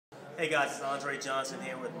Hey guys, it's Andre Johnson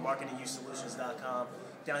here with MarketingUSolutions.com.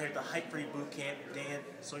 Down here at the Hype Free Boot Camp, Dan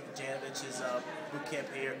Sojanovich's boot camp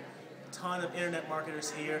here. A ton of internet marketers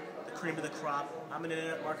here, the cream of the crop. I'm an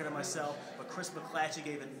internet marketer myself, but Chris McClatchey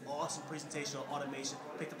gave an awesome presentation on automation.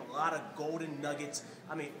 Picked up a lot of golden nuggets.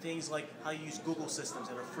 I mean, things like how you use Google systems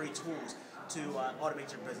that are free tools to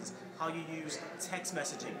automate your business, how you use text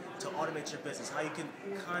messaging to automate your business, how you can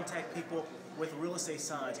contact people with real estate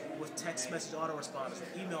signs, with text message autoresponders,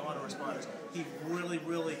 with email autoresponders. He really,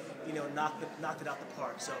 knocked it out the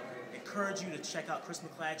park. So encourage you to check out Chris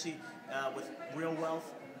McClatchey with Real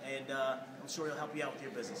Wealth, and I'm sure he'll help you out with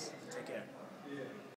your business. Take care.